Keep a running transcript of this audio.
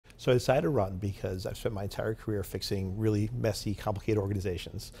So I decided to run because I've spent my entire career fixing really messy, complicated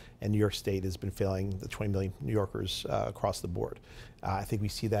organizations, and New York State has been failing the 20 million New Yorkers across the board. I think we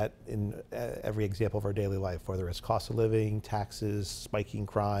see that in every example of our daily life, whether it's cost of living, taxes, spiking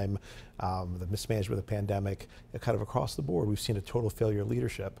crime, the mismanagement of the pandemic, kind of across the board, we've seen a total failure of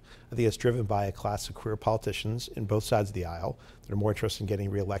leadership. I think it's driven by a class of career politicians in both sides of the aisle that are more interested in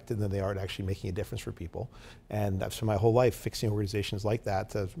getting reelected than they are in actually making a difference for people. And I've spent my whole life fixing organizations like that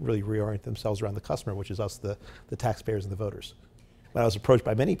to really reorient themselves around the customer, which is us, the taxpayers and the voters. When I was approached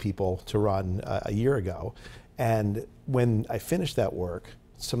by many people to run a year ago, and when I finished that work,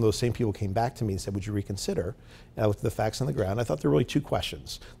 some of those same people came back to me and said, would you reconsider? And I looked at the facts on the ground. I thought there were really two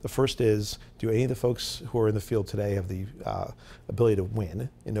questions. The first is, do any of the folks who are in the field today have the ability to win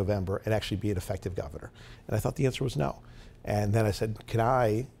in November and actually be an effective governor? And I thought the answer was no. And then I said, can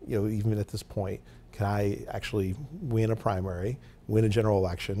I, even at this point, can I actually win a primary, win a general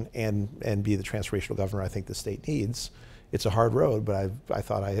election, and be the transformational governor I think the state needs? It's a hard road, but I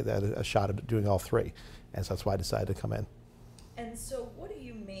thought I had a shot at doing all three. And so that's why I decided to come in. And so what do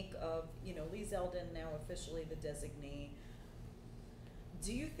you make of, Lee Zeldin now officially the designee?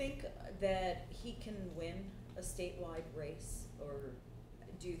 Do you think that he can win a statewide race? Or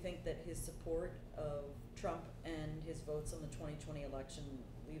do you think that his support of Trump and his votes on the 2020 election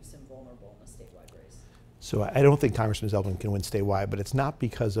leaves him vulnerable in a statewide race? So I don't think Congressman Zeldin can win statewide, but it's not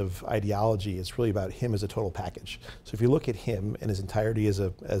because of ideology. It's really about him as a total package. So if you look at him in his entirety as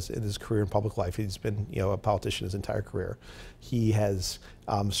in his career in public life, he's been a politician his entire career. He has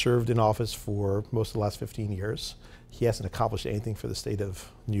served in office for most of the last 15 years. He hasn't accomplished anything for the state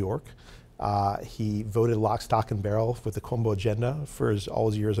of New York. He voted lock, stock, and barrel with the Cuomo agenda for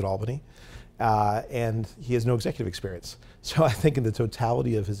all his years at Albany. And he has no executive experience. So I think in the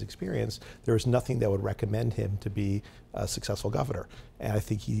totality of his experience, there is nothing that would recommend him to be a successful governor. And I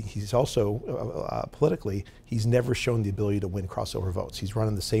think he's also, politically, he's never shown the ability to win crossover votes. He's run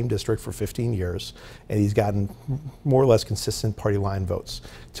in the same district for 15 years, and he's gotten more or less consistent party line votes.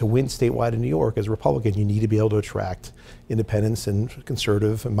 To win statewide in New York as a Republican, you need to be able to attract independents and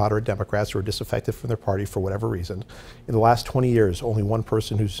conservative and moderate Democrats who are disaffected from their party for whatever reason. In the last 20 years, only one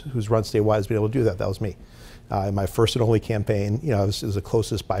person who's run statewide has been able to do that. That was me. In my first and only campaign, it was the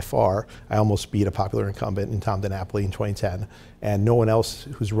closest by far. I almost beat a popular incumbent in Tom DiNapoli in 2010, and no one else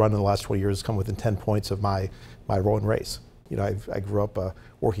who's run in the last 20 years has come within 10 points of my own race. I grew up a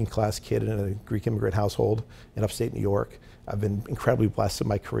working class kid in a Greek immigrant household in upstate New York. I've been incredibly blessed in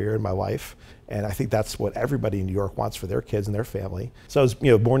my career and my life, and I think that's what everybody in New York wants for their kids and their family. So I was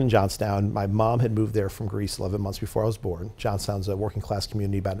born in Johnstown. My mom had moved there from Greece 11 months before I was born. Johnstown's a working class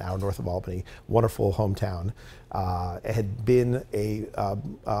community about an hour north of Albany, wonderful hometown. It had been a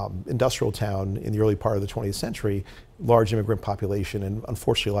industrial town in the early part of the 20th century, large immigrant population, and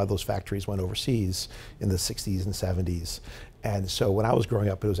unfortunately a lot of those factories went overseas in the 60s and 70s. And so when I was growing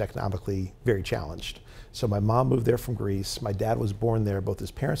up, it was economically very challenged. So my mom moved there from Greece. My dad was born there. Both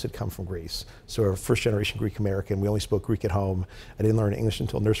his parents had come from Greece. So we're first generation Greek American. We only spoke Greek at home. I didn't learn English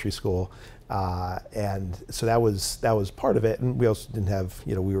until nursery school. And so that was part of it. And we also didn't have,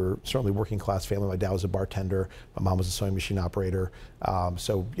 we were certainly a working class family. My dad was a bartender. My mom was a sewing machine operator.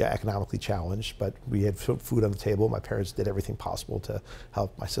 So yeah, economically challenged, but we had food on the table. My parents did everything possible to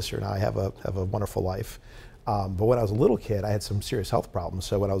help my sister and I have a wonderful life. But when I was a little kid, I had some serious health problems.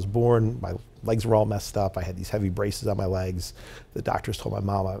 So when I was born, my legs were all messed up. I had these heavy braces on my legs. The doctors told my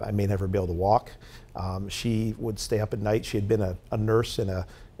mom I may never be able to walk. She would stay up at night. She had been a nurse in a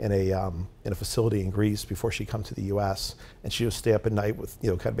facility in Greece before she come to the U.S. And she would stay up at night with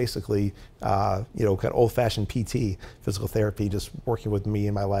kind of basically kind of old-fashioned PT, physical therapy, just working with me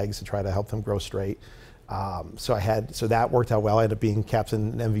and my legs to try to help them grow straight. So that worked out well. I ended up being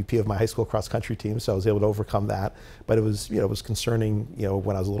captain and MVP of my high school cross country team, so I was able to overcome that. But it was, it was concerning,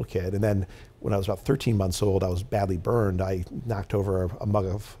 when I was a little kid. And then when I was about 13 months old, I was badly burned. I knocked over a mug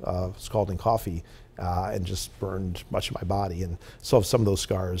of scalding coffee and just burned much of my body, and still have some of those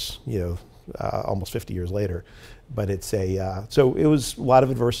scars, almost 50 years later. But it's so it was a lot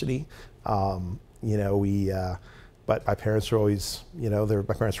of adversity. But my parents were always,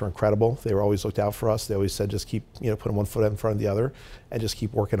 my parents were incredible. They were always looked out for us. They always said, just keep, putting one foot in front of the other and just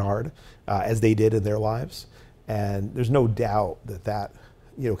keep working hard, as they did in their lives. And there's no doubt that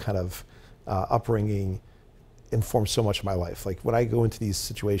kind of upbringing informed so much of my life. Like when I go into these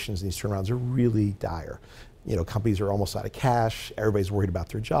situations, these turnarounds are really dire. Companies are almost out of cash. Everybody's worried about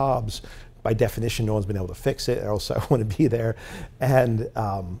their jobs. By definition, no one's been able to fix it, or else I wouldn't be there. And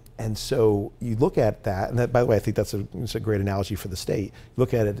so you look at that, and that, by the way, I think that's a great analogy for the state. You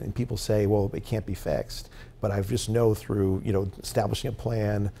look at it and people say, well, it can't be fixed. But I just know through establishing a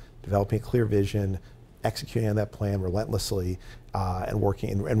plan, developing a clear vision, executing on that plan relentlessly, and working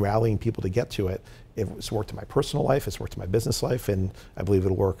and rallying people to get to it. It's worked in my personal life, it's worked in my business life, and I believe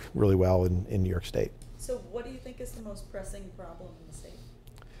it'll work really well in New York State. So what do you think is the most pressing problem in the state?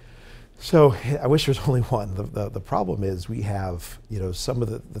 So I wish there's only one. The problem is we have, some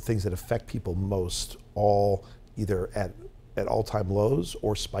of the things that affect people most all either at all-time lows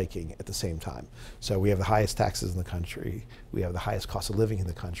or spiking at the same time. So we have the highest taxes in the country, we have the highest cost of living in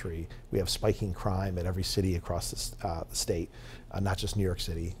the country, we have spiking crime at every city across the state, not just New York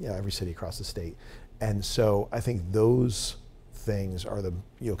City, every city across the state. And so I think those things are the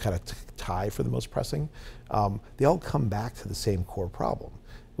kind of tie for the most pressing. They all come back to the same core problem,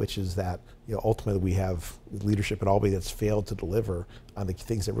 which is that ultimately we have leadership at Albany that's failed to deliver on the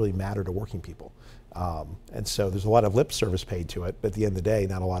things that really matter to working people. And so there's a lot of lip service paid to it, but at the end of the day,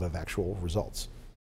 not a lot of actual results.